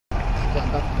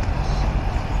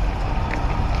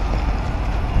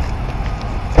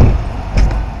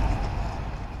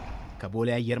ከቦሌ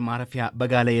አየር ማረፊያ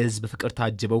በጋለ የህዝብ ፍቅር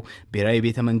ታጅበው ብሄራዊ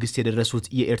ቤተመንግስት የደረሱት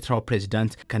የኤርትራው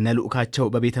ፕሬዚዳንት ከነልኡካቸው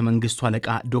በቤተመንግስቱ አለቃ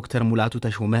ዶክተር ሙላቱ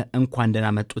ተሾመ እንኳን ደህና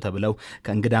መጡ ተብለው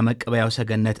ከእንግዳ መቀበያው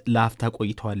ሰገነት ለአፍታ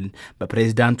ቆይተዋል።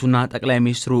 በፕሬዚዳንቱና ጠቅላይ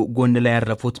ሚኒስትሩ ጎን ላይ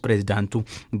ያረፉት ፕሬዚዳንቱ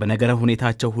በነገረ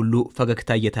ሁኔታቸው ሁሉ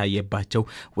ፈገግታ እየታየባቸው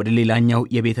ወደ ሌላኛው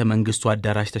የቤተመንግስቱ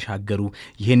አዳራሽ ተሻገሩ።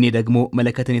 ይህኔ ደግሞ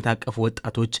መለከትን የታቀፉ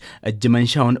ወጣቶች እጅ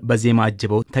መንሻውን በዜማ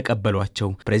አጅበው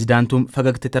ተቀበሏቸው። ፕሬዚዳንቱም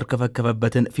ፈገግታ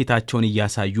ተርከፈከፈበትን ፊታቸው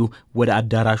እያሳዩ ወደ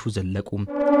አዳራሹ ዘለቁ።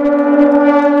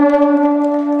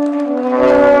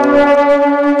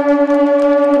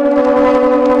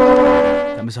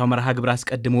 ከምሳው መርሃ ግብር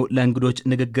አስቀድሞ ለእንግዶች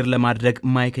ንግግር ለማድረግ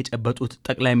ማይክ የጨበጡት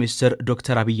ጠቅላይ ሚኒስትር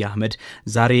ዶክተር አብይ አህመድ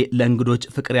ዛሬ ለእንግዶች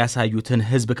ፍቅር ያሳዩትን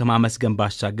ህዝብ ከማመስገን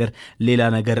ባሻገር ሌላ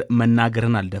ነገር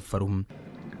መናገርን አልደፈሩም።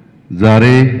 ዛሬ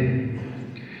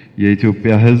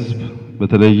የኢትዮጵያ ህዝብ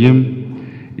በተለይም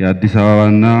የአዲስ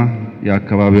አበባና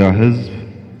የአካባቢው ህዝብ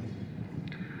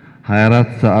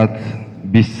 24 ሰዓት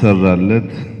ቢሰራለት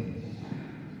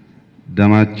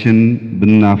ደማችን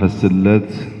ብናፈስለት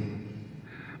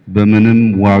በምንም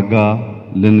ዋጋ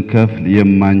ልንከፍል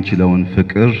የማንችለውን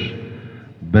ፍቅር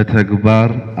በተግባር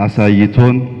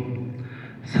አሳይቶን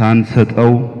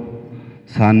ሳንሰጠው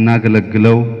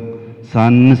ሳናገለግለው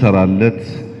ሳንሰራለት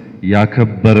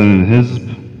ያከበረን ህዝብ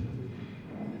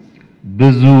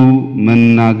ብዙ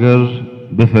መናገር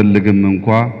በፈልግም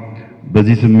እንኳን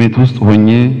በዚህ ስሜት ውስጥ ሆኜ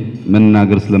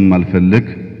መናገር ስለማልፈልግ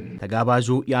ተጋባዡ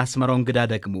የአስመራው እንግዳ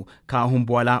ደግሞ ከአሁን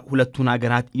በኋላ ሁለቱን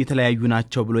ሀገራት የተለያዩ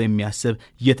ናቸው ብሎ የሚያስብ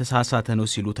እየተሳሳተ ነው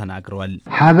ሲሉ ተናግረዋል።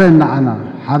 ሐበን አና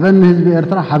ሐበን ህዝብ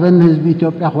ኤርትራ ሐበን ህዝብ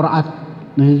ኢትዮጵያ ቁርአት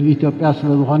ህዝብ ኢትዮጵያ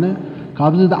ስለሆነ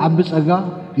ካብዝ ደዓብ ጸጋ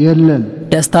የለን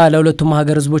ደስታ ለሁለቱም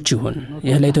ሀገር ህዝቦች ይሁን።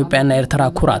 ይህ ለኢትዮጵያና ኤርትራ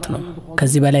ኩራት ነው።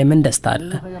 ከዚህ በላይ ምን ደስታ አለ?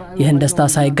 ይህን ደስታ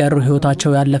ሳይጋሩ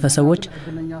ህይወታቸው ያለፈ ሰዎች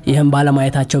ይህን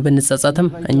ባለማየታቸው ብንጸጸትም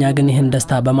እኛ ግን ይህን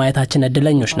ደስታ በማየታችን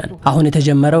እድለኞች ነን። አሁን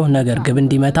የተጀመረው ነገር ግብ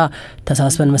እንዲመታ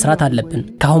ተሳስበን መስራት አለብን።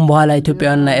 ካሁን በኋላ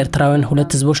ኢትዮጵያውያንና ኤርትራውያን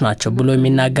ሁለት ህዝቦች ናቸው ብሎ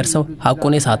የሚናገር ሰው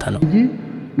ሐቁን የሳተ ነው።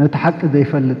 ነተሐቅ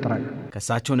ዘይፈልጥ ራይ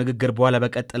ከሳቸው ንግግር በኋላ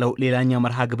በቀጠለው ሌላኛው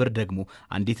መርሃ ግብር ደግሞ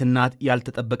አንዲት እናት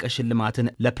ያልተጠበቀ ሽልማትን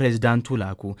ለፕሬዚዳንቱ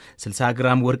ላኩ። 60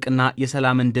 ግራም ወርቅና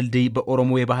የሰላምን ድልድይ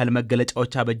በኦሮሞ የባህል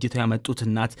መገለጫዎች አበጅተው ያመጡት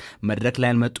እናት መድረክ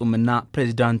ላይ አልመጡምና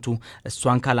ፕሬዚዳንቱ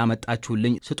እሷን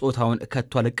ካላመጣችሁልኝ ስጦታውን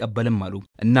ከቶ አልቀበልም አሉ።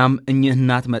 እናም እኚህ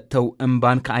እናት መጥተው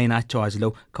እንባን ከአይናቸው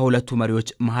አዝለው ከሁለቱ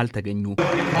መሪዎች መሃል ተገኙ።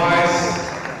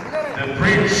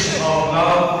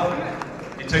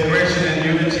 Integration and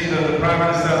unity that the Prime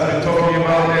Minister has been talking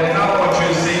about, and now what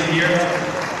you see here.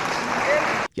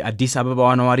 የአዲስ አበባው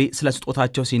ነዋሪ ስለ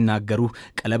ስጦታቸው ሲናገሩ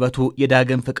ቀለበቱ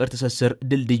የዳግም ፍቅር ትስስር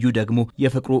ድልድዩ ደግሞ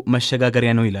የፍቅሩ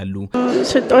መሸጋገሪያ ነው ይላሉ።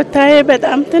 ስጦታዬ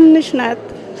በጣም ትንሽ ናት።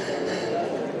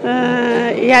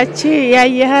 ያቺ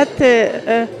ያየሃት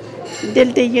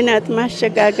ድልድይ ናት፣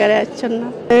 ማሸጋገሪያችን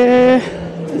ነው።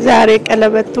 ዛሬ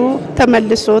ቀለበቱ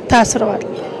ተመልሶ ታስረዋል።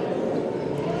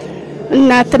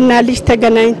 እናትና ልጅ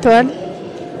ተገናኝተዋል።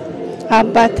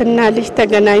 አባትና ልጅ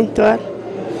ተገናኝተዋል።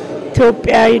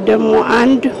 ኢትዮጵያዊ ደግሞ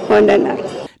አንድ ሆነናል።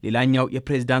 ሌላኛው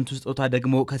የፕሬዝዳንቱ ስጦታ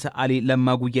ደግሞ ከሰዓሊ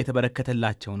ለማጉዬ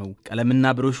የተበረከተላቸው ነው።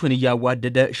 ቀለምና ብሩሽን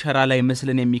ያዋደደ ሸራ ላይ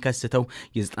ምስልን የሚከስተው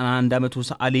የ91 ዓመቱ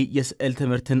ሰዓሊ የስዕል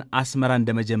ትምህርትን አስመራ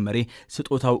እንደመጀመሬ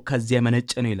ስጦታው ከዚያ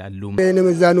መነጨ ነው ይላሉ። እኔም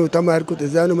እዛኑ ተማርኩት፣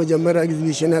 እዛኑ መጀመሪያ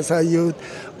ኤግዚቢሽን ያሳየሁት።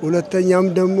 ሁለተኛም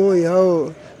ደግሞ ያው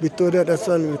ቢትወደድ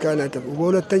አስፋን ምካናት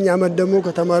በሁለተኛ ዓመት ደግሞ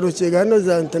ከተማሪዎች ጋር ነው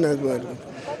እዛ እንትን አዝባለሁ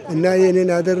እና የኔን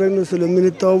ያደረግነው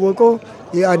ስለምንተዋወቀው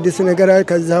የአዲስ ነገር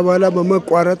ከዛ በኋላ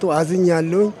በመቋረጡ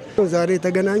አዝኛለሁ። ዛሬ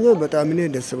ተገናኘው በጣም እኔ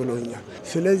ደስ ብሎኛል።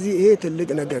 ስለዚህ ይሄ ትልቅ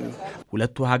ነገር ነው።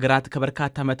 ሁለቱ ሀገራት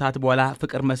ከበርካታ ዓመታት በኋላ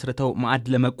ፍቅር መስርተው ማዕድ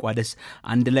ለመቋደስ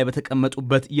አንድ ላይ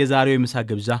በተቀመጡበት የዛሬው የምሳ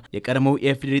ግብዣ የቀድሞው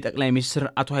የኢፌዴሪ ጠቅላይ ሚኒስትር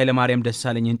አቶ ኃይለማርያም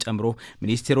ደሳለኝን ጨምሮ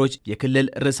ሚኒስትሮች፣ የክልል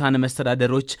ርዕሳነ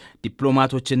መስተዳድሮች፣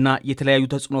 ዲፕሎማቶችና የተለያዩ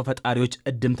ተጽዕኖ ፈጣሪዎች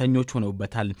እድምተኞች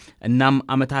ሆነውበታል። እናም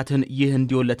ዓመታትን ይህ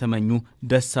እንዲሆን ለተመኙ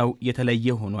ደስታው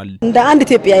የተለየ ሆኗል። እንደ አንድ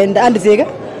ኢትዮጵያዊ እንደ አንድ ዜጋ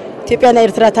ኢትዮጵያና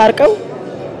ኤርትራ ታርቀው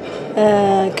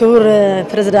ክቡር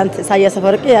ፕሬዚዳንት ኢሳያስ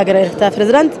አፈወርቂ የሀገራዊ ኤርትራ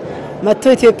ፕሬዚዳንት መጥቶ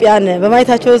ኢትዮጵያን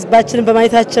በማየታቸው ህዝባችንን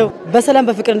በማየታቸው በሰላም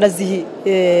በፍቅር እንደዚህ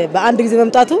በአንድ ጊዜ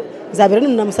መምጣቱ እግዚአብሔርን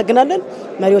እናመሰግናለን፣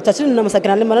 መሪዎቻችንን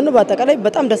እናመሰግናለን ማለት ነው። በአጠቃላይ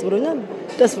በጣም ደስ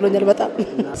ብሎኛል በጣም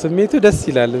ስሜቱ ደስ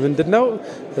ይላል። ምንድነው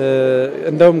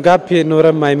እንደውም ጋፕ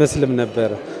ኖረም አይመስልም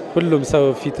ነበር። ሁሉም ሰው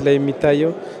ፊት ላይ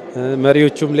የሚታየው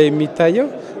መሪዎቹም ላይ የሚታየው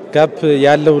ጋፕ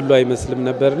ያለው ሁሉ አይመስልም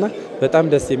ነበርና በጣም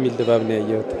ደስ የሚል ድባብ ነው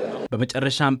ያየሁት።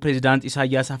 በመጨረሻም ፕሬዚዳንት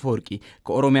ኢሳያስ አፈወርቂ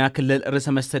ከኦሮሚያ ክልል ርዕሰ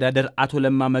መስተዳደር አቶ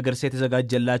ለማ መገርሳ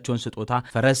የተዘጋጀላቸውን ስጦታ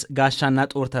ፈረስ ጋሻና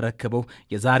ጦር ተረክበው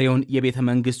የዛሬውን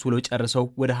የቤተመንግስት ውሎ ጨርሰው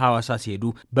ወደ ሐዋሳ ሲሄዱ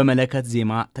በመለከት ዜማ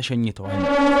ተሸኝተዋል።